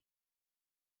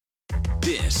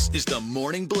This is the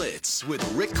Morning Blitz with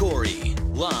Rick Couri.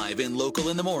 Live and local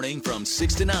in the morning from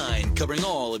 6 to 9, covering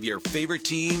all of your favorite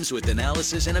teams with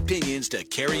analysis and opinions to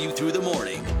carry you through the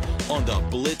morning. On the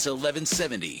Blitz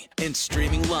 1170 and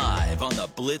streaming live on the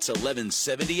Blitz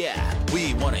 1170 app.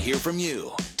 We want to hear from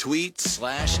you.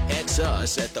 Tweet/X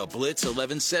us at the Blitz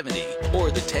 1170, or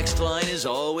the text line is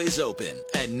always open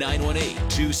at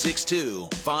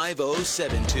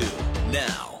 918-262-5072.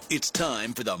 Now, it's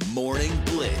time for the Morning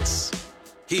Blitz.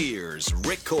 Here's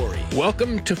Rick Couri.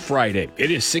 Welcome to Friday.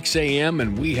 It is 6 a.m.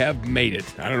 and we have made it.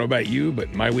 I don't know about you,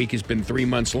 but my week has been 3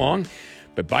 months long.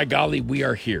 But by golly, we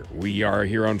are here. We are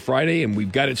here on Friday, and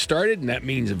we've got it started, and that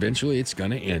means eventually it's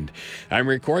going to end. I'm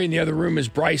Rick Couri. In the other room is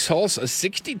Bryce Hulse. A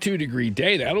 62-degree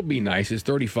day. That'll be nice. It's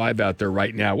 35 out there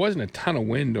right now. It wasn't a ton of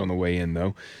wind on the way in,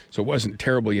 though, so it wasn't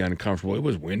terribly uncomfortable. It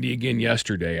was windy again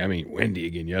yesterday.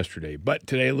 But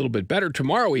today a little bit better.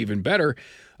 Tomorrow even better.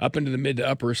 Up into the mid to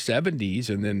upper 70s,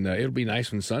 and then it'll be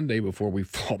nice on Sunday before we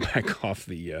fall back off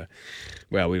we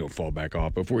don't fall back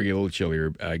off, before we get a little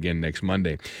chillier again next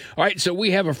Monday. All right, so we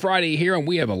have a Friday here, and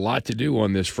we have a lot to do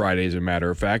on this Friday, as a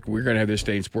matter of fact. We're going to have this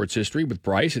day in sports history with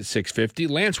Bryce at 6:50.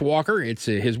 Lance Walker, it's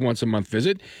his once-a-month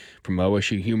visit from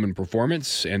OSU Human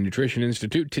Performance and Nutrition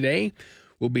Institute. Today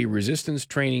will be resistance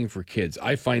training for kids.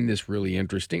 I find this really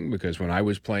interesting because when I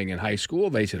was playing in high school,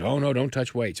 they said, oh, no, don't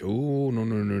touch weights. Oh,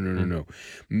 no.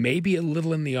 Maybe a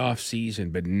little in the off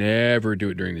season, but never do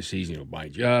it during the season. It'll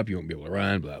bind you up. You won't be able to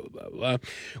run, blah, blah, blah, blah.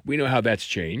 We know how that's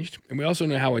changed. And we also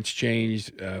know how it's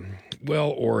changed,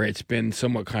 or it's been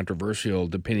somewhat controversial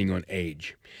depending on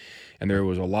age. And there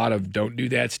was a lot of don't do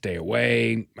that, stay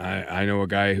away. I know a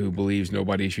guy who believes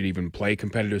nobody should even play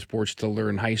competitive sports till they're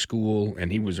in high school,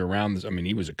 and he was around this. I mean,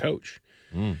 he was a coach,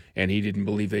 and he didn't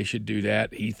believe they should do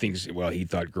that. He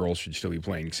thought girls should still be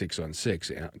playing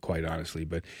 6-on-6, quite honestly,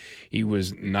 but he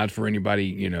was not for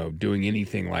anybody, doing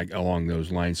anything like along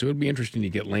those lines. So it would be interesting to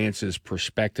get Lance's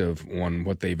perspective on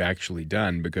what they've actually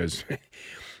done, because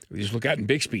just look out in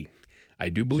Bixby. I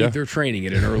do believe they're training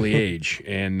at an early age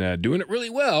and doing it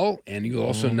really well. And you'll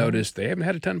also notice they haven't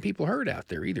had a ton of people hurt out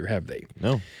there either, have they?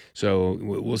 No. So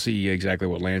we'll see exactly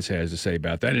what Lance has to say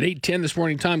about that. At 8:10 this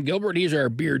morning, Tom Gilbert, he's our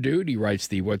beer dude. He writes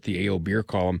the What the Ale Beer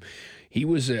column. He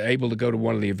was able to go to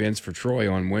one of the events for Troy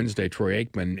on Wednesday, Troy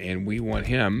Aikman, and we want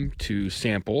him to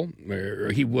sample,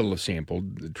 or he will have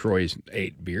sampled Troy's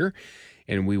 8 beer,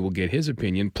 and we will get his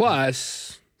opinion,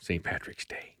 plus St. Patrick's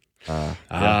Day.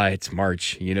 It's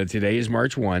March. Today is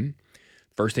March 1.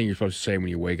 First thing you're supposed to say when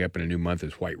you wake up in a new month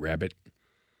is White Rabbit.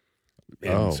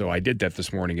 And so I did that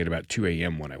this morning at about 2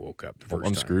 a.m. when I woke up.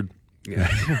 I'm screwed.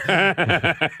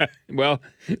 Yeah. Well,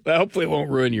 hopefully it won't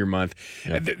ruin your month.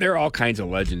 Yeah. There are all kinds of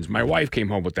legends. My wife came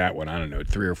home with that one, I don't know,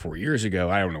 3 or 4 years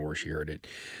ago. I don't know where she heard it.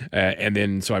 And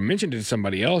then so I mentioned it to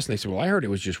somebody else, and they said, well, I heard it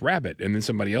was just rabbit. And then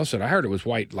somebody else said, I heard it was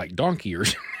white like donkey or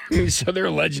something. So there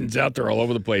are legends out there all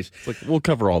over the place. It's like, we'll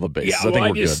cover all the bases. Yeah, I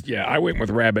think we're good. Yeah, I went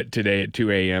with rabbit today at 2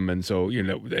 a.m. And so,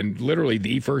 and literally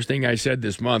the first thing I said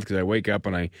this month, because I wake up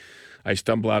and I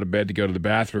stumble out of bed to go to the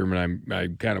bathroom, and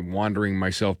I'm kind of wandering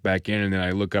myself back in, and then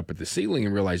I look up at the ceiling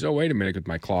and realize, oh, wait a minute, with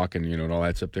my clock and, and all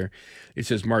that's up there. It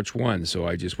says March 1, so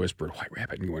I just whispered, White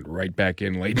Rabbit, and went right back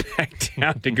in, laid back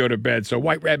down to go to bed. So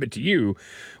White Rabbit to you,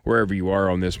 wherever you are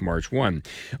on this March 1.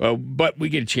 But we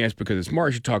get a chance, because it's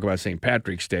March, to talk about St.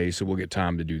 Patrick's Day, so we'll get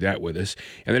Tom to do that with us.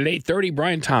 And then at 8:30,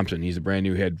 Brian Thompson, he's the brand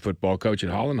new head football coach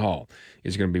at Holland Hall,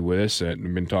 is going to be with us.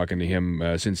 I've been talking to him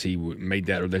since he made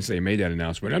that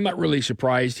announcement. I'm not really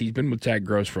surprised. He's been with Tag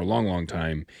Gross for a long, long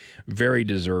time. Very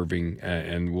deserving,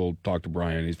 and we'll talk to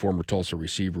Brian. He's former Tulsa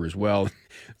receiver as well.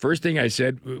 First thing I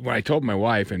said when I told my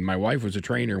wife, and my wife was a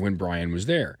trainer when Brian was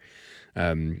there.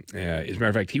 As a matter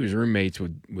of fact, he was roommates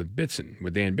with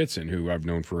Dan Bitson, who I've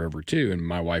known forever too, and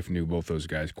my wife knew both those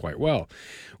guys quite well.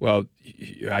 Well,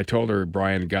 I told her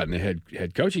Brian had gotten a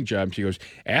head coaching job. She goes,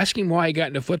 ask him why he got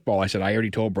into football. I said, I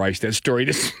already told Bryce that story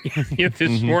this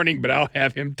morning, but I'll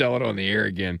have him tell it on the air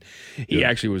again. He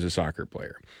actually was a soccer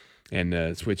player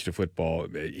and switched to football.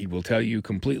 He will tell you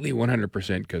completely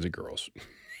 100% because of girls.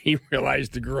 He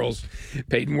realized the girls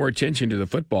paid more attention to the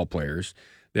football players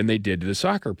than they did to the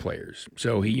soccer players.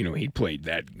 So he played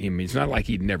that. I mean, it's not like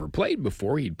he'd never played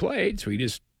before. He'd played, so he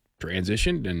just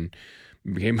transitioned and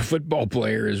became a football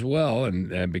player as well,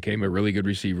 and became a really good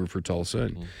receiver for Tulsa.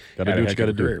 Got to do what you got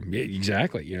to do. Yeah,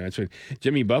 exactly. That's what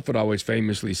Jimmy Buffett always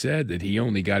famously said, that he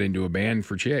only got into a band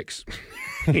for chicks.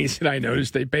 He said, I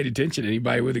noticed they paid attention to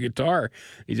anybody with a guitar.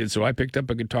 He said, so I picked up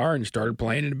a guitar and started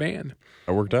playing in a band.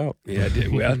 That worked out. Yeah, it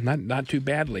did. Well, not too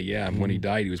badly. Yeah, when he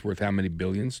died, he was worth how many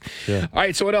billions? Yeah. All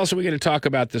right, so what else are we going to talk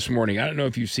about this morning? I don't know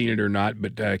if you've seen it or not,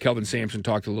 but Kelvin Sampson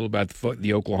talked a little about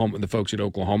the folks at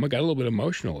Oklahoma. Got a little bit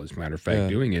emotional, as a matter of fact,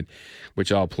 doing it,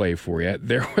 which I'll play for you.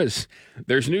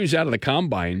 There's news out of the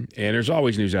combine, and there's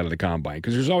always news out of the combine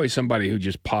because there's always somebody who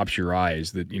just pops your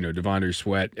eyes. That Devondre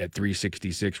Sweat at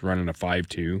 366 running a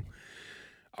 5.2.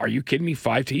 Are you kidding me?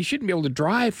 5.2? He shouldn't be able to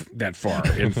drive that far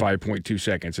in 5.2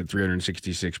 seconds at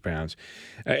 366 pounds.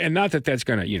 And not that that's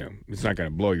going to, it's not going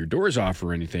to blow your doors off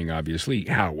or anything, obviously.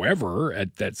 However,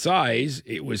 at that size,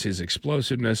 it was his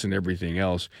explosiveness and everything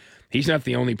else. He's not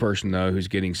the only person, though, who's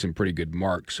getting some pretty good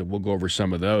marks, so we'll go over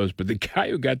some of those. But the guy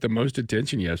who got the most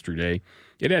attention yesterday,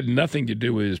 it had nothing to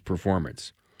do with his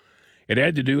performance. It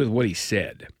had to do with what he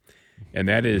said, and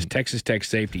that is Texas Tech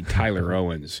safety Tyler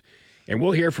Owens. And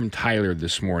we'll hear from Tyler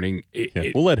this morning.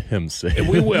 We'll let him say it.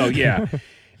 We will, yeah.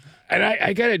 And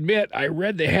I got to admit, I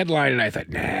read the headline and I thought,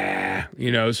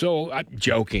 nah, so I'm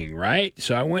joking, right?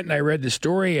 So I went and I read the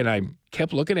story and I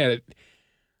kept looking at it.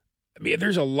 I mean,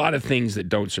 there's a lot of things that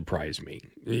don't surprise me.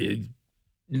 There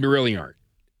really aren't.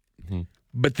 Mm-hmm.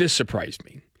 But this surprised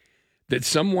me, that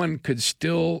someone could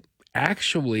still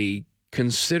actually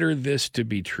consider this to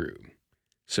be true.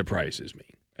 Surprises me.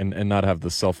 And not have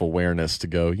the self-awareness to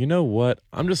go, you know what?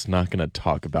 I'm just not going to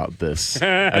talk about this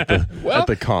at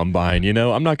the combine.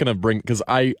 I'm not going to bring, because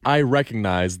I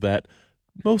recognize that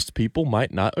most people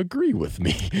might not agree with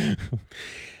me.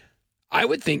 I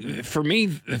would think, for me,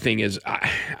 the thing is,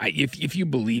 if you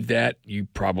believe that, you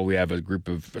probably have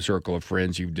a circle of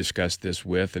friends you've discussed this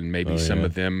with, and maybe some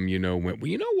of them, went,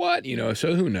 well, you know what?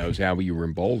 So who knows how you were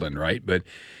emboldened, right? But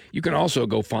you can also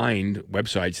go find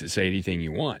websites that say anything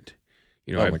you want.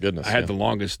 My goodness. I had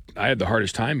the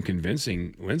hardest time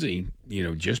convincing Lindsay,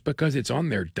 just because it's on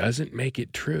there doesn't make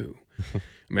it true. I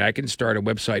mean, I can start a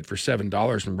website for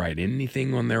 $7 and write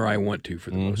anything on there I want to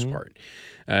for the most part.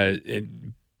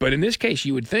 But in this case,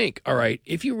 you would think, all right,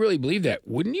 if you really believe that,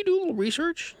 wouldn't you do a little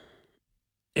research?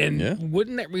 And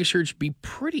wouldn't that research be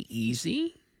pretty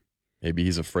easy? Maybe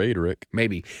he's afraid, Rick.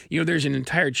 Maybe. There's an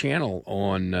entire channel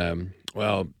on,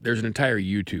 there's an entire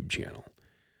YouTube channel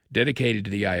dedicated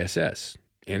to the ISS.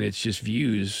 And it's just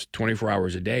views 24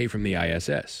 hours a day from the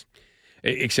ISS,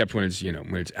 except when it's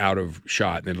when it's out of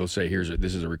shot. Then it'll say,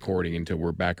 this is a recording until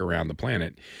we're back around the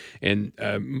planet. And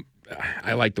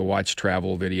I like to watch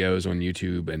travel videos on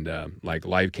YouTube and like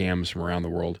live cams from around the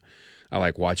world. I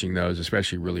like watching those,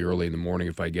 especially really early in the morning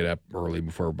if I get up early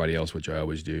before everybody else, which I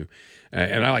always do.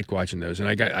 And I like watching those. And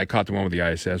I caught the one with the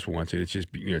ISS once, and it's just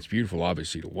it's beautiful,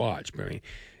 obviously, to watch. But I mean,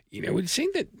 it would seem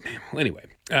that, well, anyway,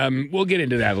 we'll get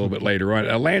into that a little bit later on.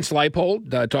 Lance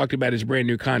Leipold talked about his brand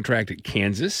new contract at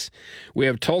Kansas. We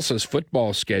have Tulsa's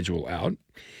football schedule out.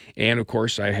 And, of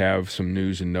course, I have some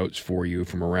news and notes for you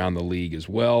from around the league as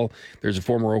well. There's a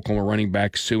former Oklahoma running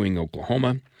back suing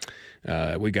Oklahoma.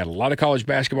 We got a lot of college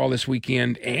basketball this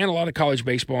weekend and a lot of college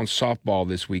baseball and softball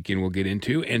this weekend we'll get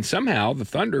into. And somehow the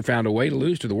Thunder found a way to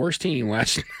lose to the worst team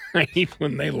last night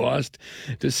when they lost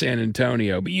to San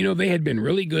Antonio. But, they had been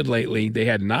really good lately. They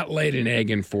had not laid an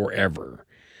egg in forever.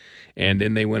 And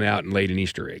then they went out and laid an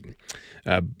Easter egg.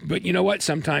 But you know what?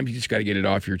 Sometimes you just got to get it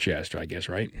off your chest, I guess,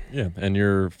 right? Yeah, and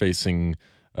you're facing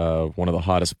one of the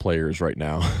hottest players right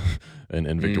now.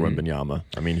 And Victor Wembanyama.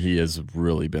 I mean, he has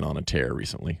really been on a tear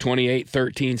recently. 28,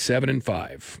 13, 7, and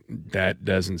 5. That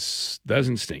doesn't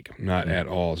stink, not at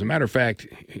all. As a matter of fact,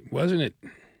 was it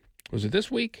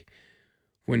this week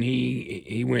when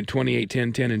he went 28,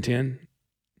 10, 10, and 10?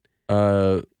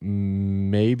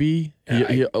 Maybe.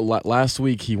 Last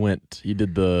week he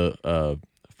did the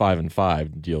 5 and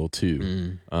 5 deal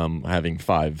too, having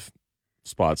 5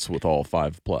 spots with all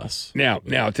 5+. Now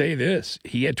I'll tell you this: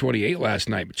 he had 28 last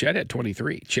night, but Chet had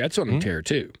 23. Chet's on a tear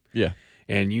too. Yeah,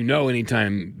 and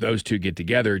anytime those two get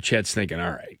together, Chet's thinking,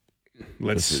 "All right,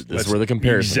 let's where the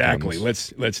comparison exactly.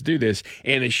 comes. Let's do this."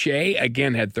 And Shea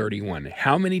again had 31.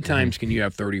 How many times can you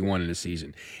have 31 in a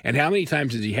season? And how many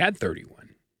times has he had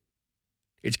 31?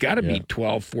 It's got to be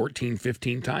 12, 14,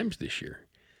 15 times this year.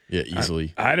 Yeah,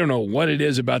 easily. I don't know what it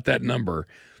is about that number,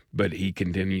 but he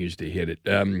continues to hit it.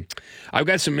 I've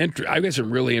got some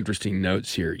really interesting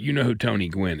notes here. You know who Tony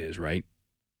Gwynn is, right?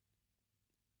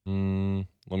 I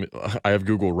have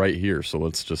Google right here, so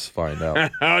let's just find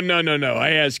out. Oh, no. I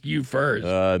ask you first.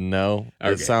 No.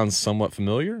 Okay. It sounds somewhat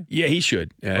familiar. Yeah, he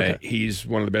should. Okay. He's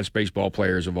one of the best baseball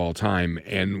players of all time,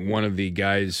 and one of the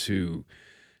guys who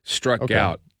struck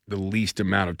out the least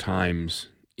amount of times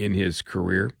in his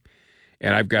career.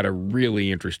 And I've got a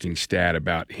really interesting stat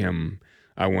about him.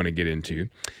 I want to get into.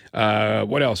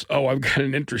 What else? Oh, I've got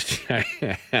an interesting.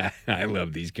 I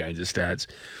love these kinds of stats.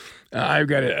 I've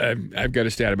got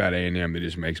a stat about A&M that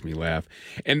just makes me laugh.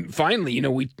 And finally,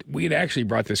 we had actually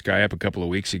brought this guy up a couple of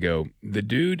weeks ago. The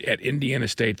dude at Indiana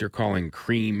State, they're calling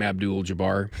Kareem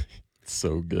Abdul-Jabbar.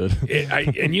 So good.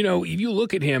 If you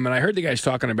look at him, and I heard the guys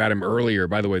talking about him earlier.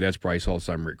 By the way, that's Bryce Hall's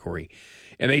son, Rick Couri.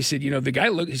 And they said, the guy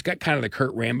he's got kind of the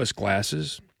Kurt Rambis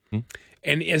glasses.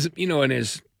 And you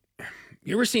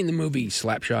ever seen the movie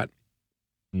Slapshot?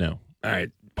 No. All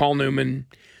right. Paul Newman.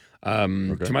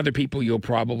 Okay. Some other people you'll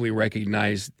probably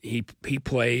recognize. He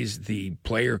plays the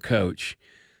player coach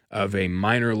of a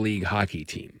minor league hockey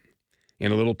team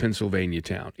in a little Pennsylvania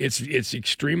town. It's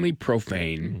extremely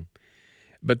profane,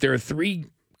 but there are three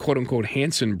quote unquote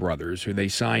Hanson brothers who they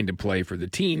signed to play for the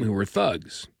team who are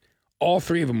thugs. All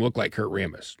three of them look like Kurt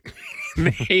Rambis.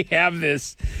 They have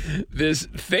this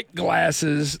thick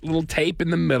glasses, little tape in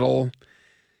the middle.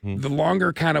 The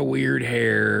longer kind of weird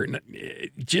hair,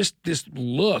 just this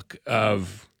look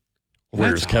of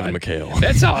where's Kevin McHale?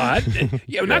 That's odd.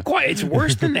 Not quite. It's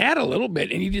worse than that a little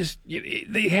bit.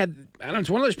 And they had, I don't know, it's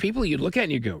one of those people you'd look at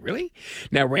and you go, really?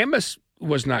 Now, Rambis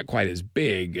was not quite as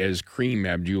big as Kareem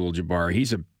Abdul-Jabbar.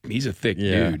 He's a thick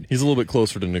dude. He's a little bit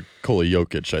closer to Nikola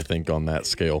Jokic, I think, on that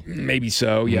scale. Maybe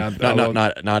so, yeah.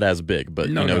 Not as big, but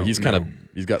he's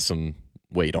got some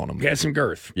weight on him. He has some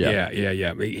girth. Yeah.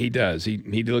 He does.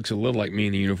 He looks a little like me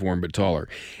in the uniform, but taller.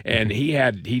 And he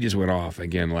just went off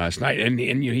again last night. And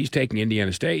he's taking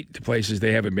Indiana State to places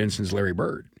they haven't been since Larry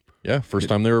Bird. Yeah, first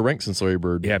time they were ranked since Larry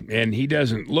Bird. Yeah, and he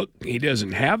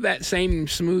doesn't have that same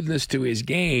smoothness to his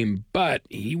game, but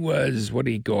he was, what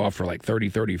did he go off for, like 30,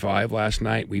 35 last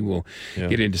night? We will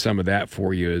get into some of that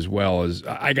for you, as well as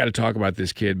I got to talk about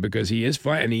this kid because he is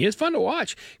fun, and he is fun to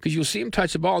watch because you'll see him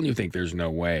touch the ball and you think there's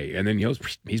no way. And then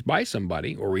he's by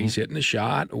somebody or he's hitting the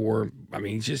shot or,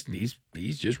 he's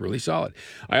just really solid.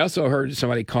 I also heard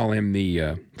somebody call him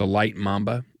the light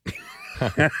Mamba.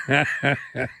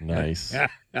 Nice.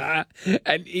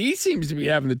 And he seems to be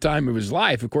having the time of his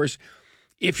life. Of course,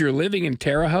 if you're living in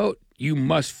Terre Haute, you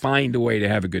must find a way to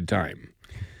have a good time.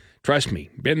 Trust me,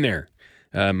 been there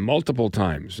multiple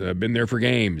times. Been there for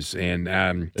games. And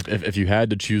if you had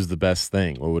to choose the best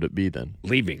thing, what would it be then?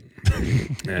 Leaving.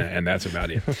 And that's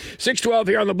about it. 6:12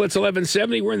 here on the Blitz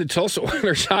 1170. We're in the Tulsa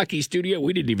Oilers hockey studio.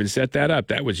 We didn't even set that up.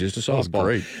 That was just a softball.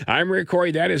 Great. I'm Rick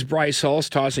Couri. That is Bryce Hulse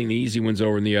tossing the easy ones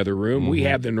over in the other room. We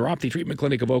have the Neuropathy Treatment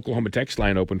Clinic of Oklahoma text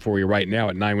line open for you right now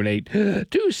at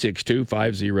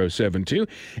 918-262-5072.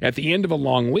 At the end of a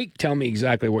long week, tell me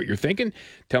exactly what you're thinking.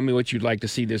 Tell me what you'd like to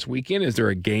see this weekend. Is there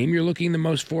a game you're looking the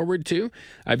most forward to?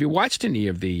 Have you watched any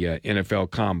of the NFL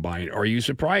Combine? Are you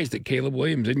surprised that Caleb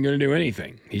Williams isn't going to do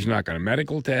anything? He's not going to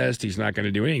medical test. He's not going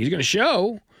to do anything. He's going to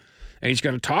show, and he's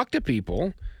going to talk to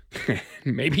people.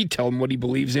 Maybe tell them what he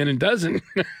believes in and doesn't.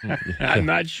 I'm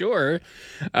not sure.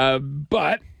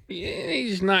 But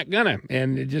he's not going to.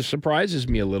 And it just surprises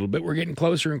me a little bit. We're getting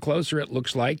closer and closer, it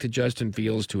looks like, to Justin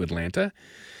Fields to Atlanta.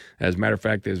 As a matter of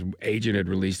fact, his agent had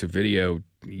released a video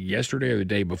yesterday or the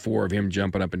day before of him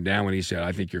jumping up and down when he said,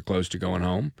 I think you're close to going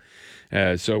home.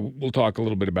 So we'll talk a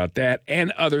little bit about that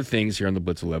and other things here on the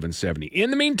Blitz 1170.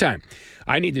 In the meantime,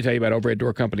 I need to tell you about Overhead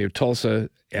Door Company of Tulsa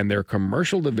and their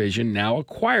commercial division now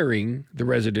acquiring the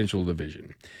residential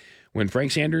division. When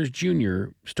Frank Sanders Jr.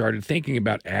 started thinking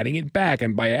about adding it back,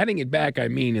 and by adding it back, I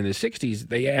mean in the 60s,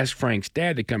 they asked Frank's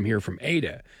dad to come here from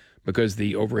Ada because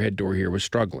the overhead door here was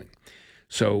struggling.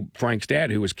 So Frank's dad,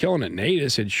 who was killing it in Ada,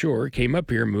 said, sure, came up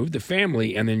here, moved the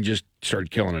family, and then just started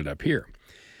killing it up here.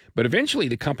 But eventually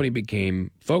the company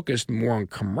became focused more on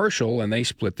commercial, and they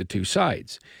split the two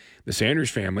sides. The Sanders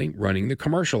family running the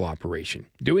commercial operation,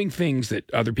 doing things that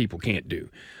other people can't do,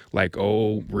 like,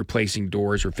 replacing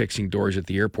doors or fixing doors at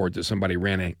the airport that somebody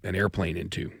ran an airplane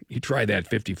into. You try that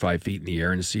 55 feet in the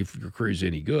air and see if your crew's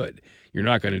any good. You're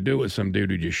not going to do it with some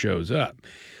dude who just shows up.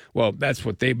 Well, that's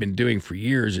what they've been doing for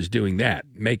years, is doing that,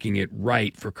 making it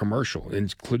right for commercial,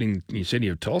 including the city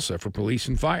of Tulsa for police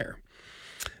and fire.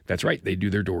 That's right. They do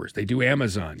their doors. They do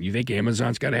Amazon. You think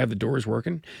Amazon's got to have the doors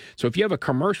working? So if you have a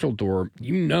commercial door,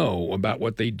 you know about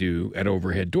what they do at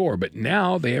Overhead Door. But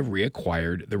now they have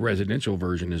reacquired the residential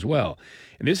version as well.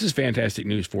 And this is fantastic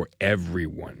news for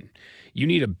everyone. You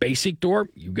need a basic door?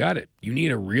 You got it. You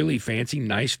need a really fancy,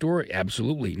 nice door?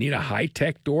 Absolutely. You need a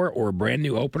high-tech door or a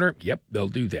brand-new opener? Yep, they'll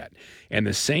do that. And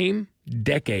the same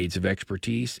decades of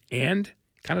expertise and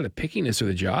kind of the pickiness of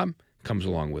the job comes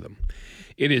along with them.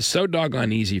 It is so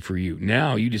doggone easy for you.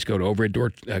 Now you just go to Overhead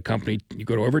Door Company. You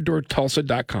go to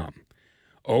overheaddoortulsa.com.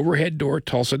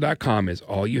 Overheaddoortulsa.com is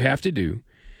all you have to do.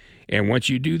 And once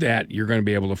you do that, you're going to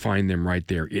be able to find them right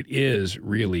there. It is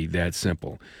really that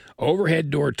simple.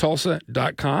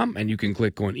 Overheaddoortulsa.com, and you can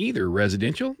click on either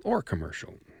residential or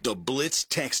commercial. The Blitz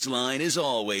text line is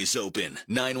always open.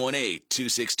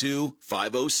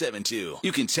 918-262-5072.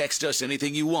 You can text us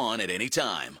anything you want at any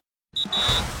time.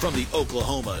 From the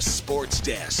Oklahoma Sports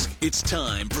Desk, it's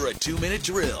time for a 2-minute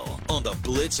drill on the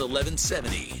Blitz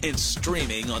 1170 and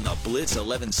streaming on the Blitz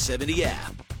 1170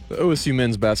 app. The OSU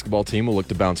men's basketball team will look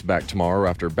to bounce back tomorrow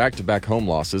after back-to-back home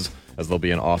losses, as they'll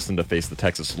be in Austin to face the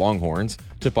Texas Longhorns.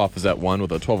 Tip-off is at 1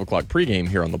 with a 12 o'clock pregame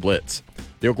here on the Blitz.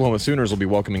 The Oklahoma Sooners will be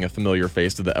welcoming a familiar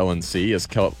face to the LNC as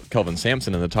Kelvin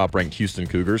Sampson and the top-ranked Houston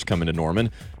Cougars come into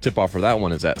Norman. Tip-off for that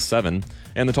one is at 7.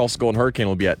 And the Tulsa Golden Hurricane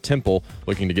will be at Temple,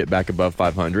 looking to get back above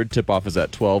 500. Tip-off is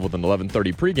at 12 with an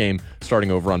 11:30 pregame,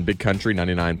 starting over on Big Country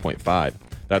 99.5.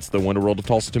 That's the Winter World of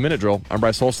Tulsa 2-minute drill. I'm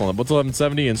Bryce Holston on the Blitz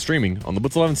 1170 and streaming on the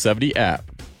Blitz 1170 app.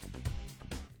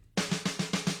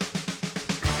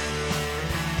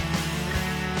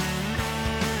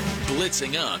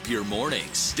 Blitzing up your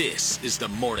mornings. This is the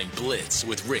Morning Blitz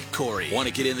with Rick Couri. Want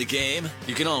to get in the game?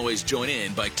 You can always join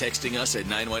in by texting us at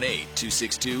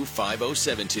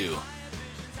 918-262-5072.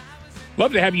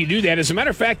 Love to have you do that. As a matter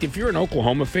of fact, if you're an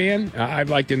Oklahoma fan, I'd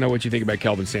like to know what you think about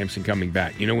Kelvin Sampson coming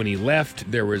back. You know, when he left,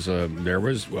 there's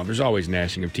always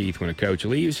gnashing of teeth when a coach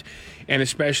leaves, and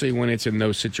especially when it's in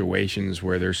those situations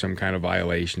where there's some kind of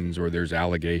violations or there's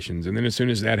allegations. And then as soon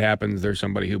as that happens, there's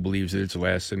somebody who believes that it's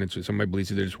less, and somebody believes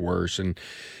that it's worse, and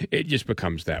it just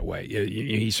becomes that way.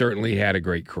 He certainly had a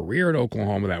great career at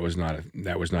Oklahoma. That was not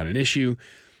an issue.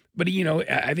 But, you know,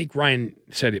 I think Ryan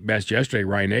said it best yesterday.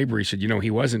 Ryan Avery said, you know,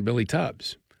 he wasn't Billy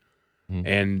Tubbs.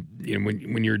 And you know,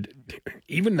 when you're,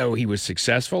 even though he was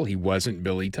successful, he wasn't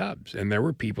Billy Tubbs. And there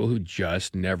were people who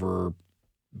just never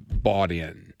bought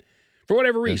in for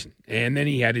whatever reason. And then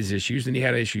he had his issues, and he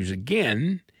had issues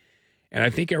again. And I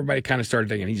think everybody kind of started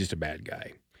thinking he's just a bad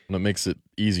guy. And it makes it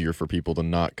easier for people to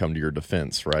not come to your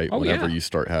defense, right? Whenever you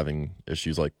start having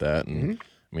issues like that. And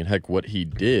I mean, heck, what he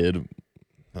did,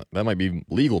 that might be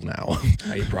legal now.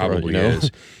 It probably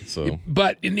is. So,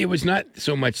 but it was not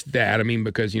so much that. I mean,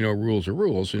 because, you know, rules are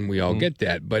rules, and we all get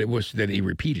that. But it was that he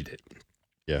repeated it.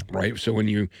 Yeah. Right? So when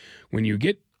you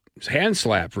get hand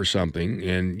slapped for something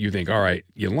and you think, all right,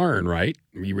 you learn, right?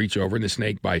 You reach over and the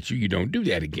snake bites you. You don't do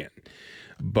that again.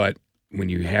 But when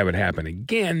you have it happen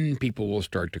again, people will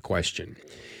start to question.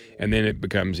 And then it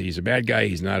becomes he's a bad guy,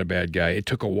 he's not a bad guy. It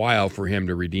took a while for him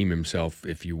to redeem himself,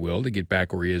 if you will, to get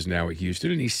back where he is now at Houston.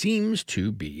 And he seems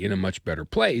to be in a much better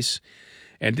place,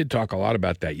 and did talk a lot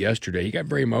about that yesterday. He got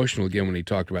very emotional again when he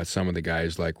talked about some of the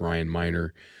guys like Ryan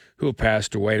Miner who have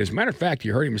passed away. And as a matter of fact,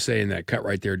 you heard him say in that cut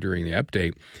right there during the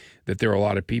update that there are a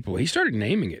lot of people. He started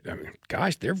naming it. I mean,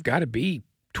 gosh, there have got to be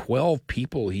 12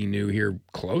 people he knew here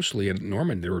closely in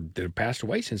Norman that have passed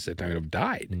away since that time, have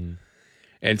died.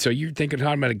 And so you're talking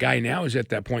about a guy now who's at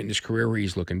that point in his career where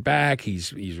he's looking back,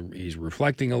 he's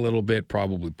reflecting a little bit,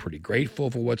 probably pretty grateful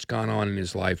for what's gone on in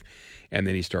his life, and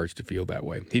then he starts to feel that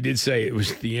way. He did say, it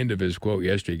was the end of his quote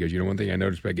yesterday, he goes, you know, one thing I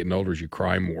noticed about getting older is you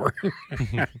cry more.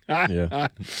 yeah.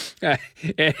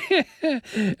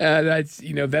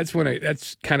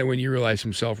 That's kind of when you realize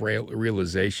some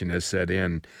self-realization has set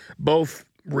in. Both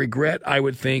regret, I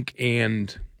would think,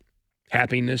 and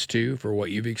happiness, too, for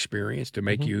what you've experienced to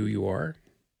make you who you are.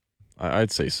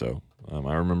 I'd say so.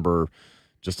 I remember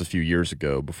just a few years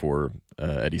ago before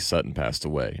Eddie Sutton passed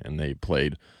away, and they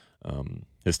played,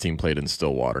 his team played in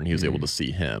Stillwater, and he was able to see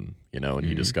him, you know, and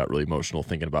he just got really emotional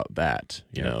thinking about that,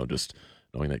 you know, just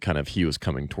knowing that kind of he was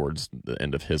coming towards the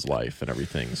end of his life and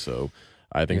everything. So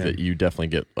I think that you definitely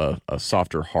get a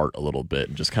softer heart a little bit,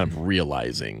 and just kind of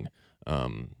realizing,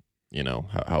 you know,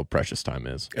 how precious time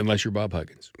is. Unless you're Bob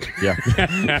Huggins. Yeah.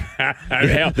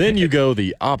 Then you go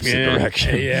the opposite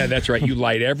direction. Yeah, that's right. You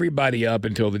light everybody up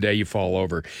until the day you fall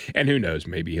over. And who knows,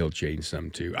 maybe he'll change some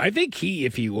too. I think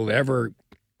if he will ever,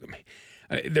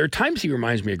 there are times he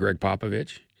reminds me of Greg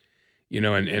Popovich. You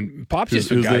know, and Pop's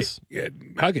just a guy. This?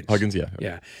 Huggins. Huggins, yeah.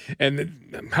 Yeah.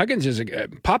 And Huggins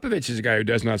Popovich is a guy who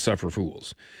does not suffer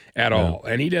fools at all.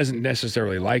 And he doesn't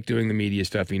necessarily like doing the media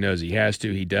stuff. He knows he has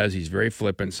to. He does. He's very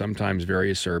flippant, sometimes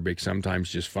very acerbic, sometimes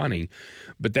just funny.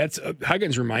 But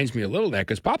Huggins reminds me a little of that,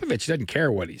 because Popovich doesn't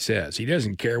care what he says. He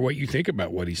doesn't care what you think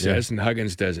about what he says, and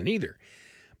Huggins doesn't either.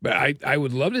 But I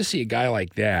would love to see a guy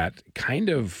like that kind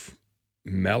of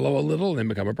mellow a little and then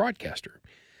become a broadcaster.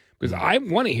 Because I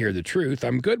want to hear the truth.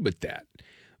 I'm good with that.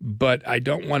 But I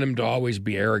don't want him to always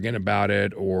be arrogant about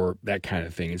it or that kind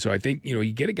of thing. And so I think, you know,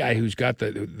 you get a guy who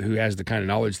has the kind of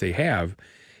knowledge they have,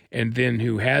 and then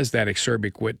who has that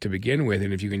acerbic wit to begin with.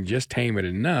 And if you can just tame it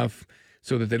enough,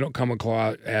 so that they don't come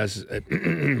across as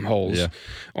holes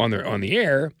on the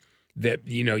air. That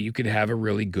you could have a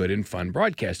really good and fun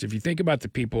broadcast. If you think about the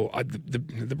people,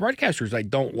 the broadcasters I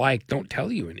don't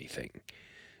tell you anything,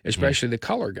 especially the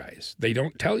color guys. They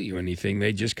don't tell you anything.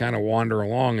 They just kind of wander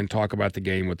along and talk about the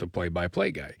game with the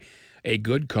play-by-play guy. A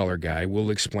good color guy will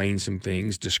explain some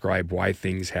things, describe why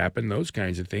things happen, those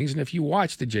kinds of things. And if you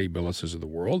watch the Jay Billises of the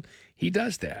world, he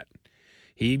does that.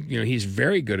 He's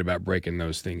very good about breaking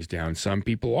those things down. Some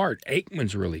people aren't.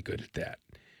 Aikman's really good at that.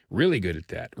 Really good at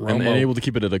that. And able to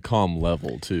keep it at a calm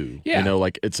level, too. Yeah.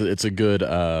 Like it's a good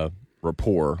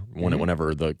rapport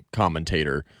whenever the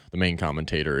main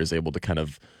commentator, is able to kind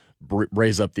of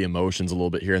raise up the emotions a little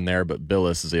bit here and there, but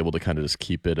Billis is able to kind of just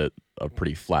keep it at a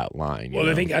pretty flat line. Well,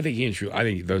 I think he and Shue, I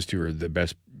think those two are the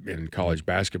best in college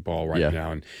basketball right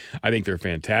now, and I think they're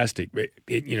fantastic. But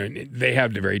they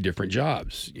have very different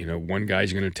jobs. One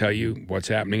guy's going to tell you what's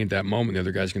happening at that moment, the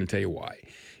other guy's going to tell you why.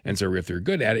 And so if they're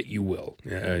good at it, you will.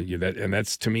 And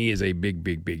that's, to me, is a big,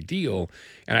 big, big deal.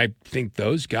 And I think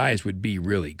those guys would be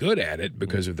really good at it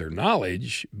because of their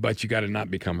knowledge, but you got to not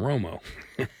become Romo.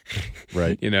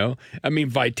 Right. I mean,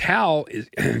 Vital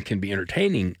can be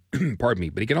entertaining, pardon me,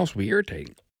 but he can also be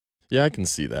irritating. Yeah, I can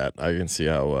see that. I can see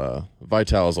how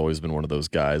Vital has always been one of those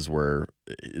guys where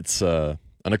it's an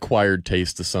acquired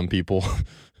taste to some people.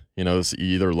 You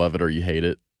either love it or you hate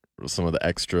it. Some of the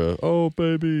extra, oh,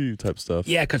 baby type stuff.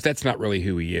 Yeah, because that's not really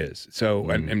who he is. So,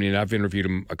 I mean, I've interviewed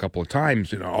him a couple of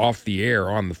times, off the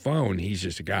air, on the phone, he's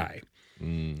just a guy.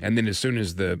 And then as soon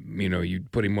as you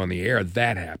put him on the air,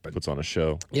 that happens. Puts on a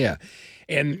show. Yeah.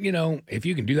 And, if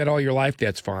you can do that all your life,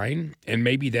 that's fine. And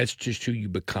maybe that's just who you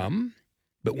become.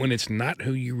 But when it's not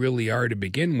who you really are to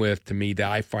begin with, to me,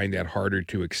 I find that harder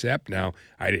to accept. Now,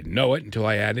 I didn't know it until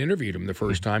I had interviewed him the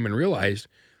first time and realized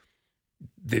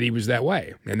that he was that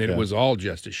way and that it was all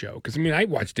just a show. Because, I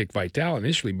watched Dick Vitale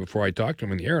initially before I talked to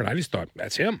him in the air, and I just thought,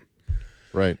 that's him.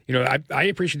 Right. I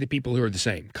appreciate the people who are the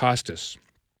same. Costas.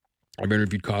 I've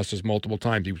interviewed Costas multiple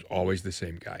times. He was always the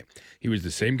same guy. He was the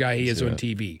same guy he is on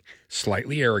TV.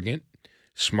 Slightly arrogant,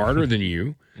 smarter than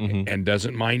you, and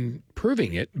doesn't mind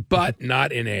proving it, but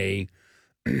not in a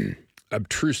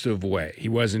obtrusive way. He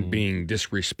wasn't being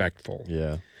disrespectful.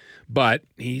 Yeah. But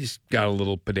he's got a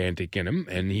little pedantic in him,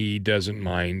 and he doesn't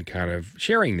mind kind of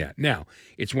sharing that. Now,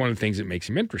 it's one of the things that makes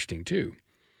him interesting, too.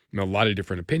 A lot of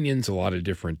different opinions, a lot of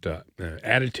different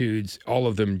attitudes, all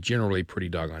of them generally pretty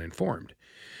doggone informed.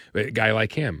 But a guy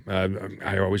like him,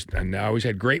 I always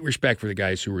had great respect for the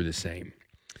guys who were the same.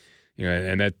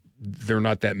 And that there are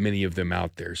not that many of them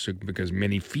out there, so because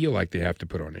many feel like they have to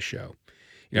put on a show.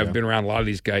 I've been around a lot of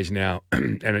these guys now,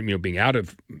 and being out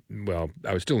of,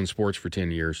 I was still in sports for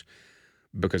 10 years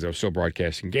because I was still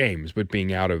broadcasting games, but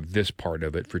being out of this part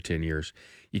of it for 10 years,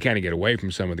 you kind of get away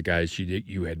from some of the guys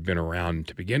you had been around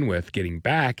to begin with, getting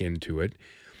back into it,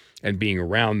 and being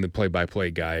around the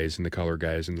play-by-play guys and the color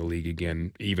guys in the league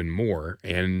again even more,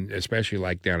 and especially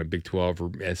like down at Big 12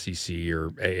 or SEC or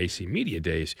AAC media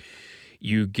days,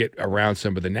 you get around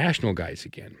some of the national guys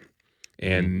again.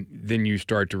 And then you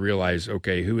start to realize,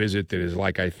 okay, who is it that is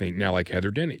like, I think now, like Heather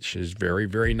Dinich is very,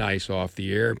 very nice off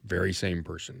the air, very same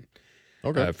person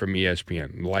from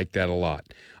ESPN. Like that a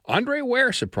lot. Andre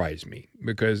Ware surprised me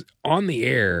because on the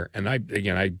air, and I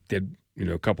did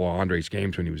a couple of Andre's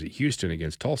games when he was at Houston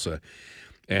against Tulsa,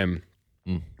 and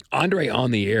Andre on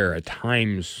the air at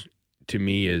times to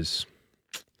me is,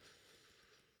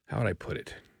 how would I put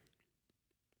it?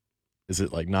 Is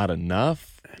it like not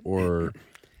enough or?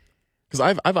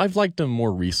 Because I've liked him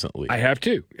more recently. I have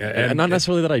too, and not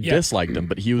necessarily that I disliked him,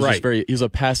 but he was just he was a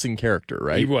passing character,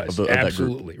 right? He was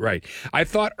absolutely right. I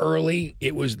thought early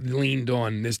it was leaned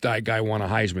on this guy won a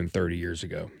Heisman 30 years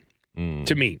ago.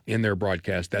 To me, in their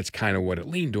broadcast, that's kind of what it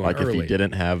leaned on. Like early. If he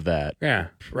didn't have that,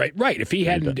 right. If he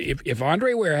hadn't, if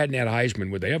Andre Ware hadn't had a Heisman,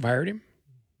 would they have hired him?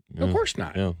 Yeah. Of course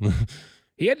not. Yeah.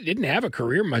 He didn't have a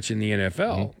career much in the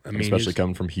NFL. I mean, especially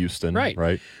coming from Houston,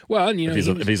 right? Well, and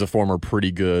if he's a former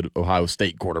pretty good Ohio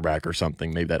State quarterback or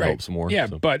something, maybe that helps more. Yeah,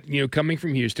 but coming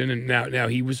from Houston, and now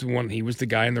he was the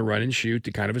guy in the run and shoot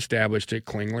that kind of established it.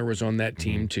 Klingler was on that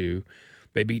team too.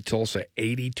 They beat Tulsa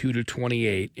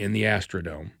 82-28 in the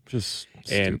Astrodome. Just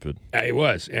stupid. It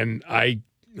was, and I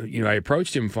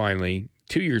approached him finally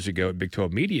 2 years ago at Big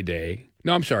 12 Media Day.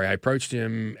 No, I'm sorry. I approached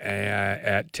him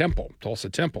at Tulsa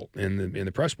Temple, in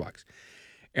the press box.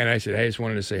 And I said, hey, I just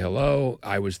wanted to say hello.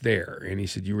 I was there. And he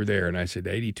said, you were there. And I said,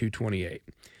 82-28.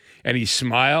 And he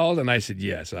smiled, and I said,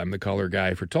 yes, I'm the color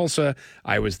guy for Tulsa.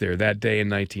 I was there that day in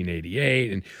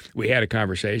 1988, and we had a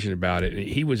conversation about it, and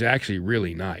he was actually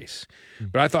really nice.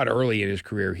 But I thought early in his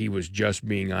career he was just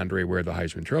being Andre Ware, the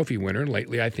Heisman Trophy winner, and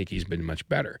lately I think he's been much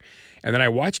better. And then I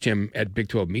watched him at Big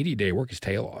 12 Media Day work his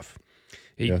tail off.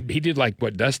 He did like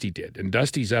what Dusty did, and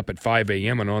Dusty's up at 5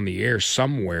 a.m. and on the air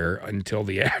somewhere until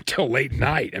late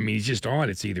night. I mean, he's just on.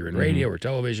 It's either in radio or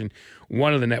television,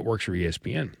 one of the networks or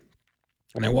ESPN.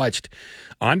 And I watched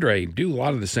Andre do a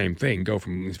lot of the same thing, go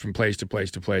from place to place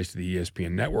to place to the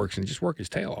ESPN networks and just work his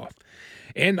tail off.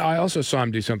 And I also saw him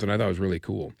do something I thought was really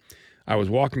cool. I was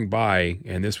walking by,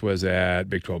 and this was at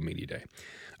Big 12 Media Day.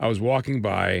 I was walking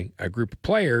by a group of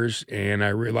players, and I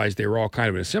realized they were all kind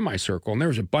of in a semicircle, and there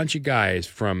was a bunch of guys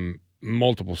from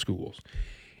multiple schools.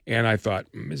 And I thought,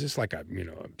 is this like a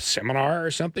seminar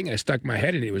or something? And I stuck my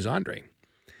head in it. It was Andre.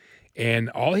 And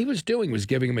all he was doing was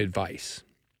giving them advice.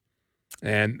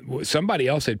 And somebody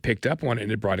else had picked up on it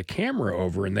and had brought a camera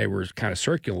over, and they were kind of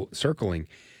circling.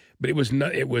 But it was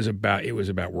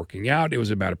about working out. It was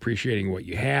about appreciating what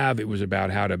you have. It was about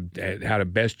how to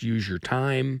best use your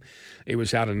time. It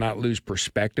was how to not lose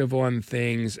perspective on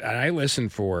things. And I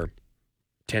listened for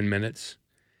 10 minutes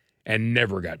and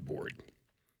never got bored.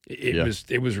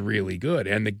 It was really good.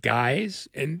 And the guys,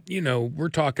 and we're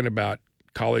talking about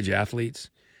college athletes.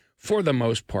 For the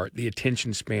most part, the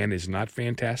attention span is not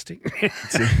fantastic.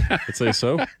 I'd say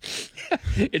so.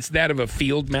 It's that of a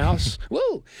field mouse.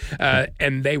 Woo!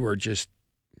 And they were just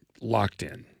locked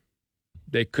in.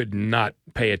 They could not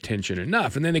pay attention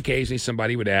enough. And then occasionally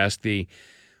somebody would ask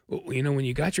when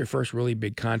you got your first really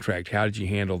big contract, how did you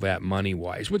handle that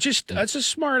money-wise? Which is that's a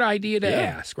smart idea to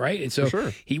ask, right? And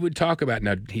so he would talk about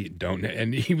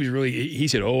he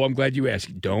said, "Oh, I'm glad you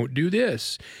asked. Don't do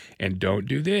this and don't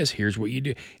do this. Here's what you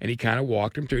do." And he kind of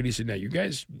walked him through it. He said, "Now you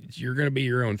guys, you're going to be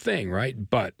your own thing, right?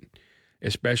 But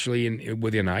especially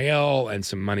with NIL and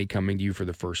some money coming to you for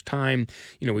the first time,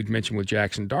 we've mentioned with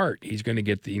Jackson Dart, he's going to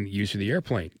get the use of the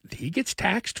airplane. He gets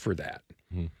taxed for that."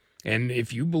 And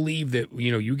if you believe that,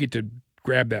 you get to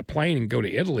grab that plane and go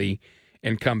to Italy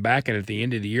and come back, and at the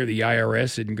end of the year, the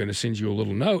IRS isn't going to send you a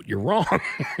little note, you're wrong.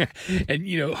 And,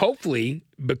 hopefully,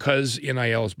 because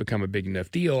NIL has become a big enough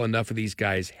deal, enough of these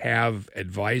guys have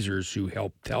advisors who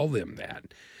help tell them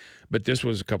that. But this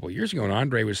was a couple of years ago, and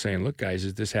Andre was saying, look, guys,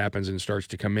 as this happens and starts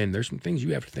to come in, there's some things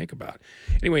you have to think about.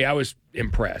 Anyway, I was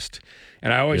impressed.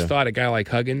 And I always thought a guy like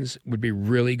Huggins would be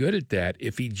really good at that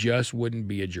if he just wouldn't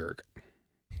be a jerk.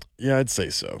 Yeah, I'd say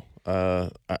so.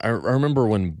 I remember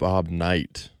when Bob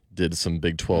Knight did some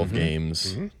Big 12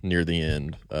 games near the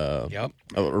end.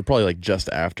 Or probably like just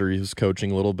after he was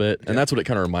coaching a little bit. And that's what it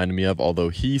kind of reminded me of, although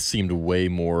he seemed way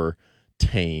more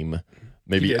tame,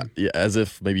 maybe as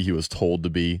if maybe he was told to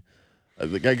be.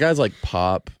 The guys like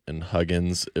Pop and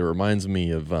Huggins, it reminds me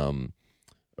of, or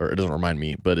it doesn't remind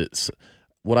me, but it's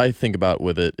what I think about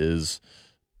with it is,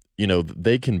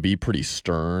 they can be pretty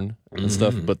stern and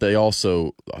stuff, but they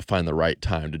also find the right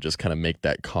time to just kind of make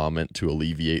that comment to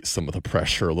alleviate some of the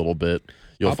pressure a little bit.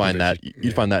 You'll find that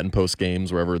find that in post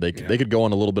games wherever they could go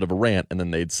on a little bit of a rant and then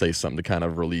they'd say something to kind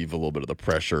of relieve a little bit of the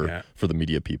pressure for the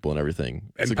media people and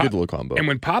everything. It's a good little combo. And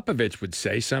when Popovich would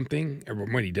say something, or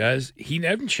when he does, he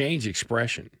never changed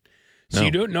expression. So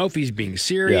you don't know if he's being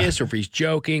serious or if he's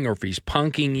joking or if he's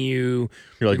punking you.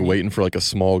 You're like waiting for like a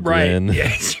small grin. Right.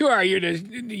 Yes, you are. You're just,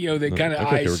 the kind of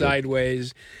eyes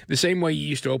sideways. The same way you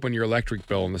used to open your electric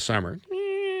bill in the summer.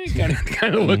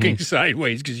 Kind of looking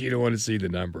sideways because you don't want to see the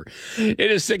number. It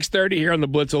is 6:30 here on the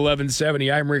Blitz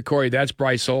 1170. I'm Rick Couri. That's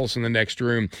Bryce Holtz in the next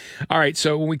room. All right,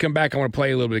 so when we come back, I want to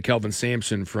play a little bit of Kelvin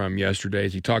Sampson from yesterday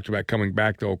as he talked about coming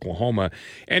back to Oklahoma.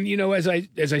 And, as I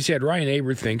said, Ryan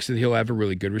Aber thinks that he'll have a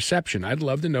really good reception. I'd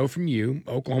love to know from you,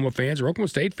 Oklahoma fans or Oklahoma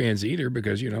State fans either,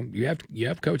 because, you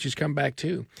have coaches come back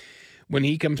too. When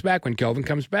Kelvin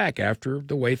comes back, after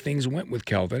the way things went with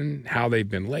Kelvin, how they've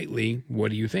been lately,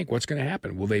 what do you think? What's going to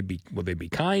happen? Will they be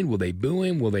kind? Will they boo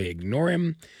him? Will they ignore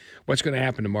him? What's going to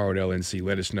happen tomorrow at LNC?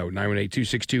 Let us know.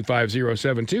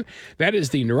 918-262-5072. That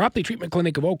is the Neuropathy Treatment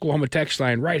Clinic of Oklahoma text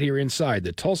line right here inside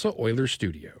the Tulsa Oilers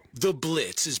studio. The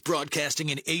Blitz is broadcasting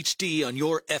in HD on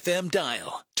your FM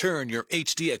dial. Turn your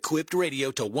HD-equipped radio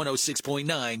to 106.9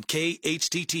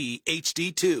 KHTT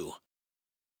HD2.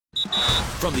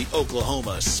 From the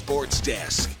Oklahoma Sports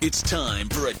Desk, it's time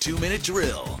for a 2-minute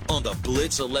drill on the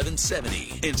Blitz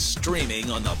 1170 and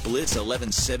streaming on the Blitz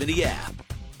 1170 app.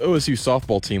 OSU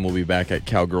softball team will be back at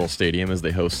Cowgirl Stadium as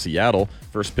they host Seattle.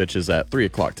 First pitch is at 3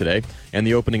 o'clock today. And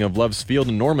the opening of Love's Field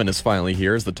in Norman is finally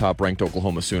here as the top-ranked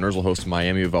Oklahoma Sooners will host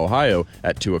Miami of Ohio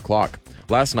at 2 o'clock.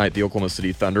 Last night, the Oklahoma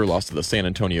City Thunder lost to the San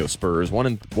Antonio Spurs,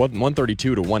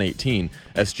 132 to 118.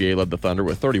 SGA led the Thunder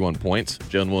with 31 points.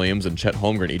 Jalen Williams and Chet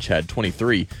Holmgren each had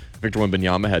 23. Victor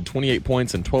Wembanyama had 28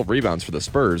 points and 12 rebounds for the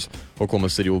Spurs. Oklahoma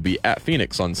City will be at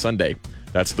Phoenix on Sunday.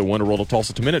 That's the Winter World of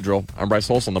Tulsa 2-minute drill. I'm Bryce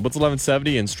Holst on the Blitz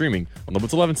 1170 and streaming on the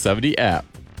Blitz 1170 app.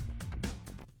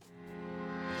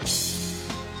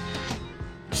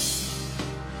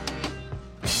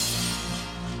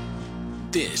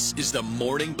 This is the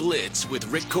Morning Blitz with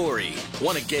Rick Couri.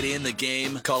 Want to get in the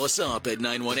game? Call us up at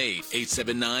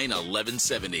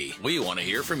 918-879-1170. We want to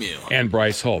hear from you. And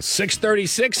Bryce Holst,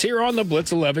 636 here on the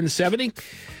Blitz 1170.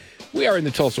 We are in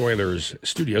the Tulsa Oilers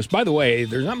studios. By the way,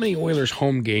 there's not many Oilers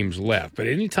home games left, but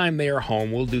anytime they are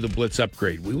home, we'll do the Blitz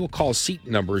upgrade. We will call seat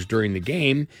numbers during the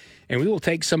game, and we will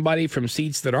take somebody from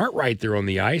seats that aren't right there on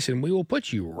the ice, and we will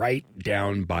put you right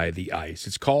down by the ice.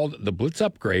 It's called the Blitz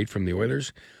upgrade from the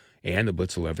Oilers and the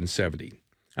Blitz 1170.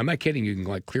 I'm not kidding. You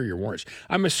can clear your warrants.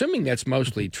 I'm assuming that's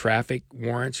mostly traffic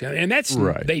warrants, and that's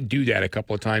right. They do that a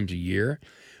couple of times a year.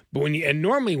 But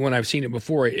normally when I've seen it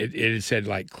before, it said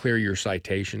clear your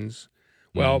citations.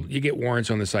 Well, you get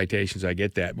warrants on the citations. I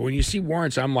get that. But when you see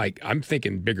warrants, I'm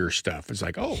thinking bigger stuff. It's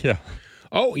yeah.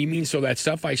 Oh, you mean so that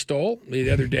stuff I stole the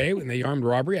other day in the armed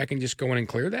robbery, I can just go in and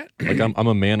clear that? I'm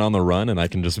a man on the run, and I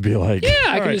can just be like, yeah,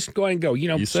 I can just go in and go,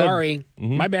 sorry,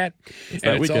 my bad.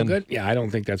 It's all good. Yeah, I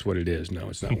don't think that's what it is. No,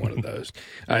 it's not one of those.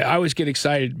 I always get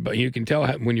excited, but you can tell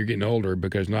when you're getting older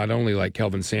because not only like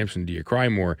Kelvin Sampson do you cry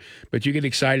more, but you get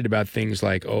excited about things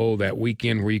like, that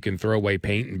weekend where you can throw away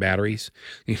paint and batteries.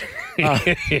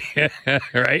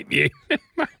 Right? Yeah.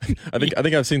 I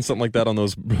think I've seen something like that on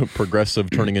those Progressive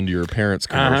turning into your parents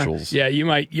commercials. Yeah, you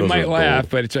might laugh,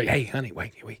 but it's like, hey, honey,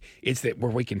 wait. It's that where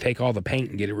we can take all the paint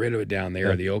and get rid of it down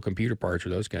there, or the old computer parts, or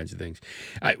those kinds of things.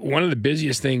 One of the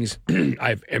busiest things one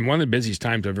of the busiest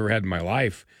times I've ever had in my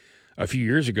life, a few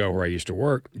years ago where I used to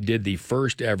work, did the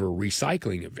first ever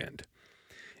recycling event.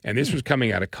 And this was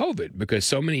coming out of COVID because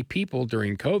so many people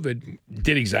during COVID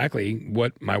did exactly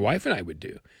what my wife and I would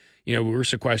do. We were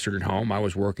sequestered at home. I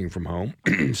was working from home.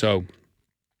 So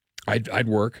I'd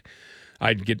work.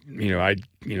 I'd get, 9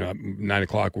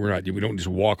 o'clock. We don't just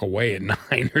walk away at 9.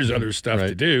 There's other stuff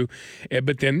to do.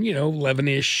 But then,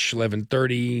 11-ish,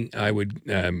 11:30, I would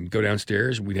go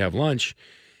downstairs. We'd have lunch.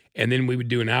 And then we would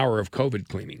do an hour of COVID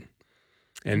cleaning.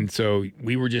 And so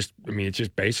we were it's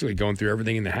just basically going through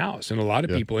everything in the house. And a lot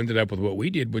of people ended up with what we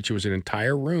did, which was an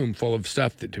entire room full of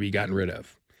stuff to be gotten rid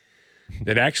of.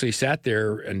 That actually sat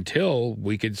there until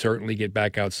we could certainly get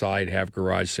back outside, have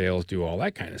garage sales, do all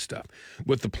that kind of stuff.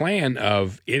 With the plan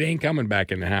of it ain't coming back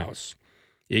in the house.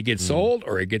 It gets sold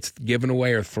or it gets given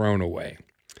away or thrown away.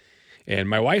 And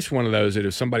my wife's one of those that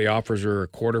if somebody offers her a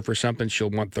quarter for something, she'll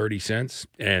want 30 cents,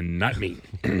 and not me.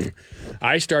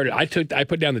 I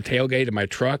put down the tailgate of my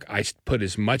truck. I put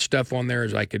as much stuff on there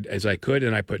as I could,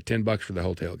 and I put $10 for the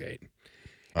whole tailgate.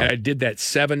 And I did that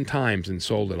 7 times and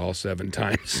sold it all 7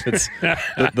 times. It's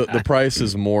the price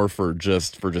is more for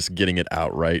just getting it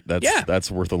out, right? That's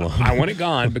worth a lot. I want it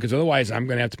gone because otherwise I'm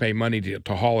going to have to pay money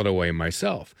to haul it away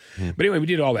myself. But anyway, we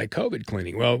did all that COVID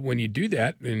cleaning. Well, when you do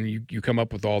that, then you come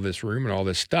up with all this room and all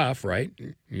this stuff, right?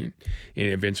 And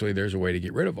eventually there's a way to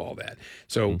get rid of all that.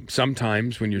 So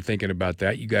sometimes when you're thinking about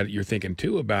that, you're thinking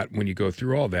too about when you go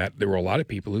through all that, there were a lot of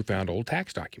people who found old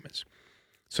tax documents.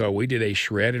 So we did a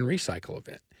shred and recycle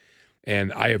event,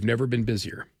 and I have never been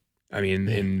busier. I mean,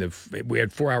 we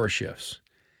had 4-hour shifts,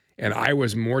 and I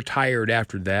was more tired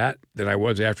after that than I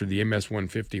was after the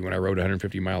MS-150 when I rode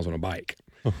 150 miles on a bike.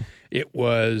 It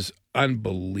was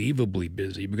unbelievably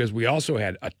busy because we also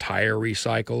had a tire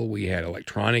recycle, we had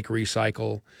electronic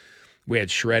recycle, we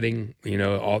had shredding,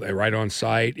 all right on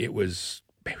site. It was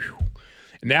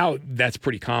now that's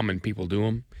pretty common. People do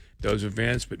them, those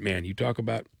events, but man, you talk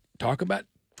about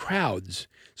crowds.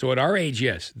 So at our age,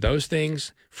 yes, those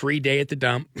things, free day at the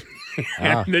dump,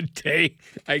 and the day,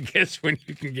 I guess, when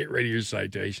you can get rid of your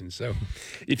citations. So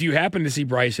if you happen to see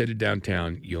Bryce headed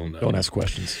downtown, you'll know. Don't ask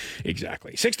questions.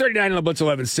 Exactly. 6:39 on the Blitz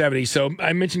 1170. So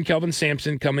I mentioned Kelvin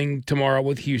Sampson coming tomorrow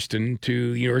with Houston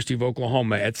to the University of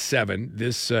Oklahoma at 7.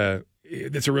 That's a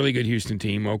really good Houston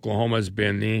team. Oklahoma's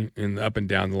been in up and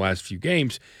down the last few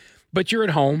games. But you're at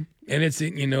home, and it's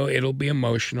it'll be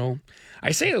emotional.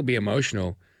 I say it'll be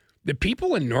emotional. The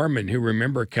people in Norman who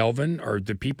remember Kelvin are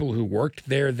the people who worked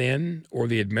there then or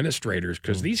the administrators,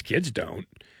 because these kids don't.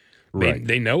 Right.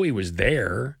 They know he was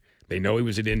there, They know he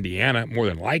was at Indiana, more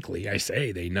than likely. I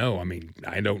say they know. I mean,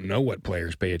 I don't know what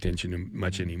players pay attention to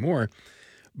much anymore.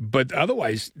 But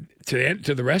otherwise, to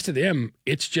the rest of them,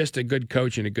 it's just a good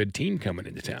coach and a good team coming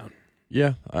into town.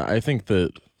 Yeah, I think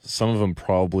that some of them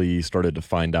probably started to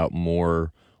find out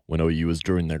more when OU was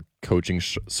doing their coaching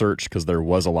search, because there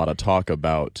was a lot of talk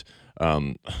about,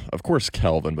 of course,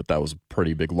 Kelvin, but that was a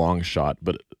pretty big long shot.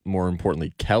 But more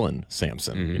importantly, Kellen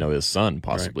Sampson, his son,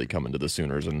 possibly coming to the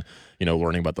Sooners and,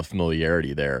 learning about the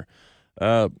familiarity there.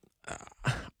 I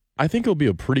think it'll be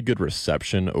a pretty good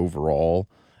reception overall,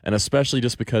 and especially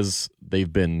just because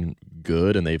they've been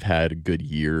good and they've had good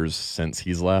years since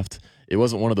he's left. It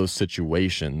wasn't one of those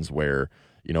situations where,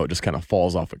 it just kind of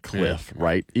falls off a cliff,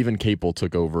 right? Even Capel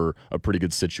took over a pretty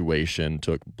good situation,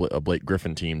 took a Blake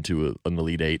Griffin team to an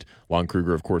Elite Eight. Lon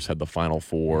Kruger, of course, had the Final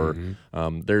Four.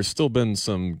 There's still been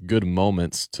some good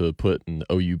moments to put in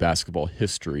OU basketball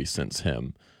history since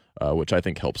him, which I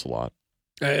think helps a lot.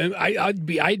 I'd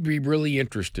be really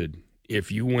interested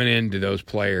if you went into those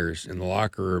players in the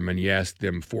locker room and you asked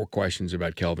them 4 questions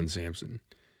about Kelvin Sampson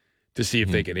to see if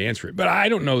they could answer it. But I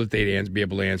don't know that they'd be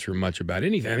able to answer much about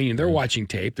anything. I mean, they're watching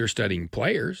tape, they're studying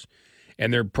players,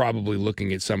 and they're probably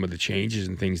looking at some of the changes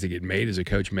and things that get made as a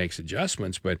coach makes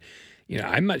adjustments. But,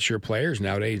 I'm not sure players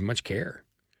nowadays much care.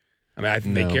 I mean, I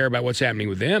think they care about what's happening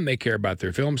with them. They care about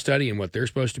their film study and what they're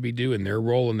supposed to be doing, their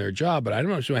role in their job. But I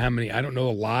don't know how many. I don't know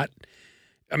a lot.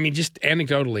 I mean, just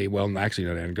anecdotally, well, actually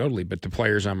not anecdotally, but the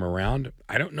players I'm around,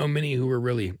 I don't know many who are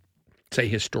really, say,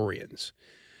 historians.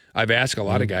 I've asked a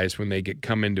lot of guys when they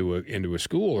come into a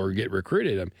school or get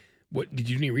recruited, what did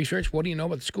you do any research? What do you know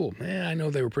about the school? I know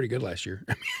they were pretty good last year.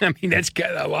 I mean, that's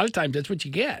a lot of times that's what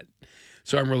you get.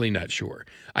 So I'm really not sure.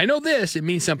 I know this, it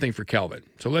means something for Kelvin.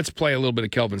 So let's play a little bit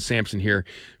of Kelvin Sampson here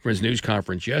from his news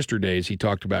conference yesterday as he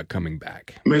talked about coming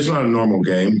back. I mean, it's not a normal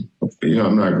game.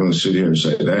 I'm not going to sit here and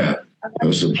say that.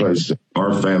 It's a place that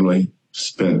our family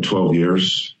spent 12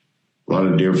 years. A lot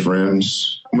of dear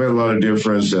friends. We had a lot of dear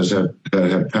friends that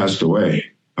have passed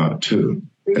away, too.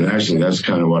 And actually, that's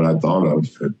kind of what I thought of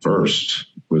at first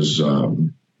was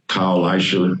Kyle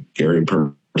Leisher, Gary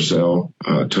Purcell,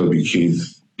 Toby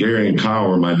Keith. Gary and Kyle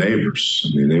were my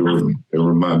neighbors. I mean, they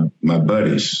were my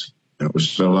buddies. We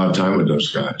spent a lot of time with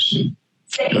those guys.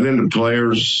 And then the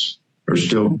players, there's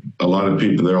still a lot of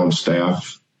people there on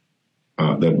staff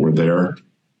that were there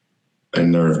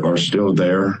and are still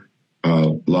there.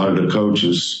 A lot of the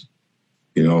coaches,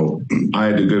 I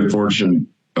had the good fortune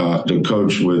to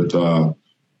coach with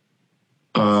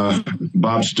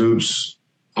Bob Stoops,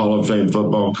 Hall of Fame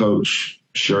football coach,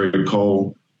 Sherry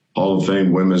Cole, Hall of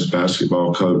Fame women's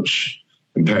basketball coach,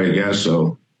 and Patty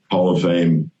Gasso, Hall of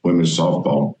Fame women's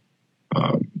softball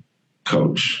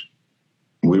coach.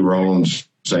 We were all on the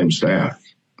same staff.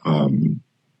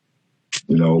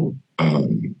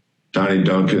 Donnie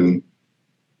Duncan,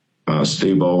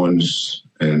 Steve Owens,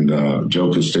 and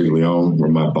Joe Castiglione were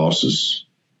my bosses.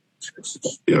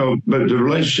 But the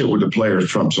relationship with the players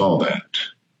trumps all that.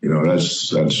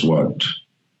 That's what,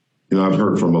 I've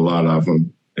heard from a lot of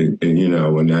them, and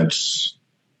that's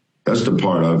the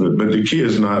part of it. But the key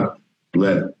is not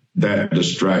let that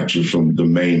distract you from the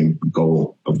main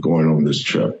goal of going on this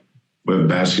trip. We have a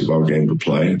basketball game to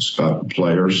play. It's about the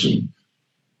players. And,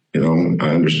 I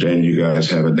understand you guys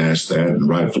haven't asked that, and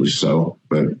rightfully so.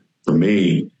 But for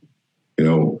me,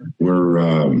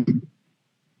 we're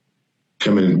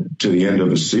coming to the end of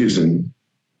the season,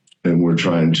 and we're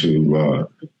trying to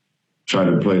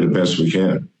play the best we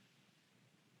can.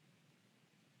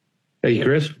 Hey,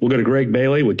 Chris, we'll go to Greg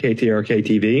Bailey with KTRK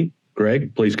TV.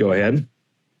 Greg, please go ahead.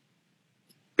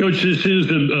 Coach, this is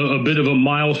a bit of a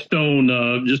milestone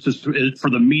just for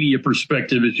the media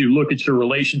perspective. As you look at your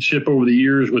relationship over the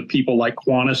years with people like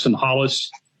Quantas and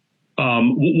Hollis,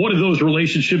 what do those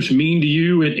relationships mean to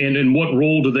you, and what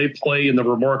role do they play in the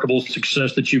remarkable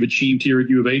success that you've achieved here at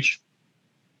U of H?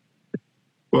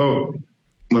 Well,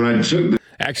 when I took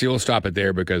Actually, we'll stop it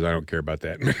there because I don't care about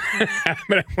that.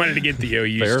 But I wanted to get the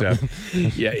OU stuff.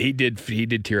 Yeah, he did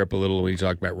tear up a little when he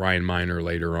talked about Ryan Miner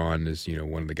later on as,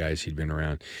 one of the guys he'd been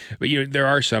around. But, there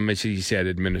are some, as he said,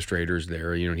 administrators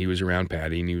there. He was around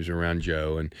Patty and he was around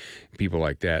Joe and people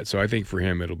like that. So I think for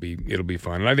him it'll be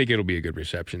fun. And I think it'll be a good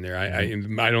reception there. I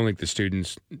don't think the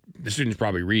students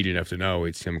probably read enough to know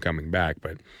it's him coming back,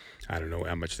 but I don't know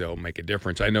how much they'll make a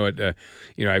difference. I know it.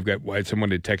 I've got someone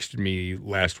that texted me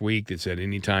last week that said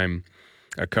anytime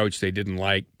a coach they didn't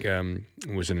like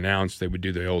was announced, they would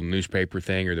do the old newspaper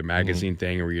thing or the magazine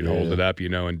thing where you'd hold it up,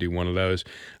 and do one of those.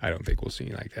 I don't think we'll see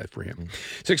anything like that for him.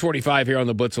 6:45 here on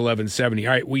the Blitz 1170.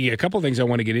 All right, a couple of things I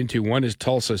want to get into. One is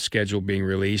Tulsa's schedule being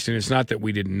released, and it's not that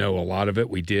we didn't know a lot of it.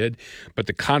 We did, but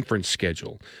the conference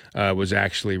schedule was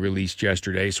actually released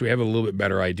yesterday, so we have a little bit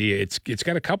better idea. It's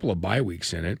got a couple of bye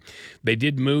weeks in it. They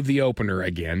did move the opener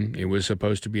again. It was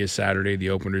supposed to be a Saturday. The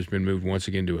opener's been moved once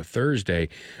again to a Thursday,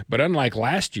 but unlike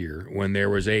last year when there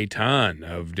was a ton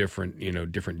of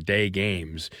different day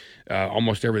games,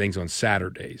 almost everything's on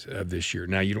Saturdays of this year.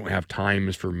 Now you don't have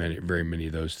times for very many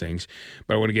of those things,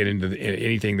 but I want to get into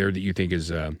anything there that you think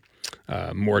is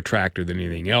more attractive than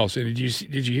anything else. And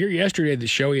did you hear yesterday that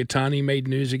Shohei Ohtani made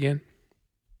news again?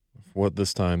 What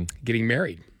this time? Getting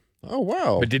married. Oh,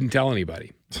 wow. But didn't tell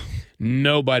anybody.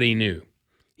 Nobody knew.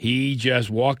 He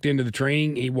just walked into the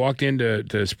training. He walked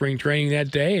into spring training that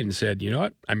day and said, "You know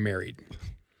what? I'm married."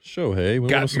 Shohei, we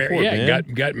want to support,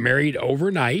 man. Got married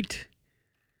overnight.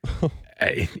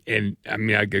 And I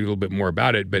mean, I get a little bit more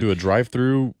about it, but do a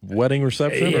drive-through wedding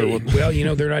reception, or what?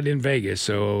 Well, they're not in Vegas,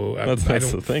 so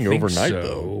that's the thing. Overnight,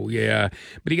 though. Yeah,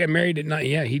 but he got married at night.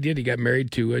 Yeah, he did. He got married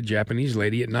to a Japanese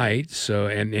lady at night. So,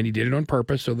 and he did it on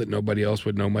purpose so that nobody else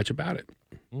would know much about it.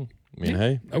 I mean,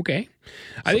 hey, okay.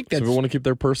 I think that's. So we want to keep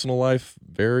their personal life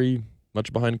very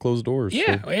much behind closed doors.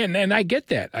 Yeah, so. and I get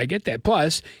that.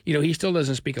 Plus, he still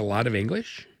doesn't speak a lot of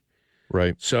English.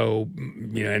 Right. So,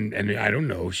 and I don't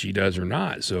know if she does or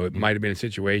not. So it might have been a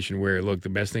situation where, look, the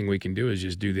best thing we can do is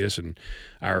just do this and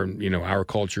our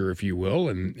culture, if you will.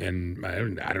 And I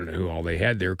don't know who all they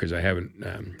had there because I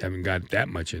haven't got that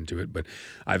much into it. But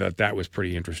I thought that was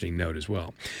pretty interesting note as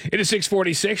well. It is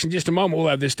 6:46. In just a moment, we'll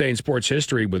have This Day in Sports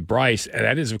History with Bryce. And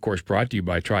that is, of course, brought to you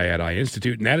by Triad Eye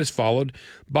Institute. And that is followed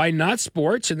by Not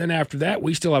Sports. And then after that,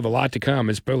 we still have a lot to come,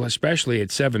 especially at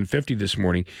 7:50 this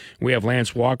morning. We have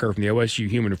Lance Walker from the OSU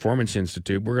Human Performance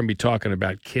Institute. We're going to be talking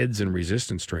about kids and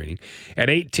resistance training. At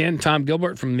 8:10, Tom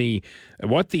Gilbert from the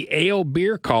Ale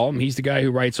Beer column. He's the guy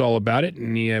who writes all about it,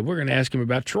 and we're going to ask him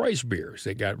about Troy's beers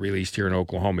that got released here in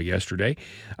Oklahoma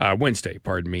Wednesday,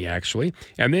 actually.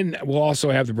 And then we'll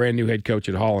also have the brand new head coach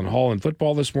at Hall in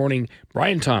football this morning,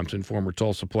 Brian Thompson, former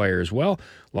Tulsa player as well,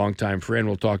 longtime friend.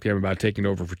 We'll talk to him about taking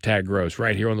over for Tag Gross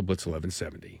right here on the Blitz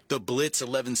 1170. The Blitz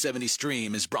 1170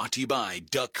 stream is brought to you by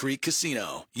Duck Creek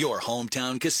Casino, your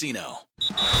hometown casino.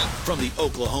 From the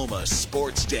Oklahoma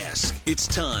Sports Desk, it's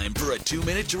time for a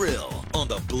 2-minute drill on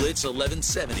the Blitz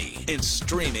 1170 and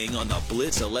streaming on the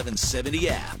Blitz 1170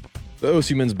 app. The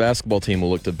OSU men's basketball team will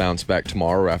look to bounce back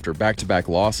tomorrow after back-to-back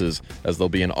losses as they'll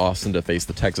be in Austin to face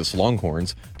the Texas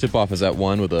Longhorns. Tip-off is at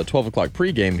 1 with a 12 o'clock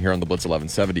pregame here on the Blitz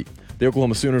 1170. The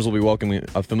Oklahoma Sooners will be welcoming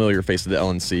a familiar face to the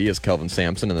LNC as Kelvin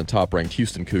Sampson and the top-ranked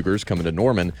Houston Cougars come into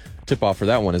Norman. Tip-off for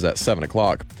that one is at 7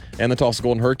 o'clock. And the Tulsa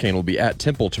Golden Hurricane will be at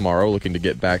Temple tomorrow looking to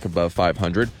get back above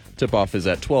 500. Tip-off is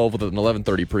at 12 with an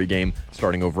 11:30 pregame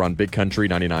starting over on Big Country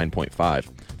 99.5.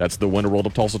 That's the Winter World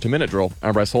of Tulsa 2-minute drill.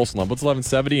 I'm Bryce Holson on Blitz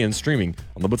 1170 and streaming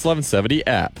on the Blitz 1170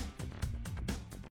 app.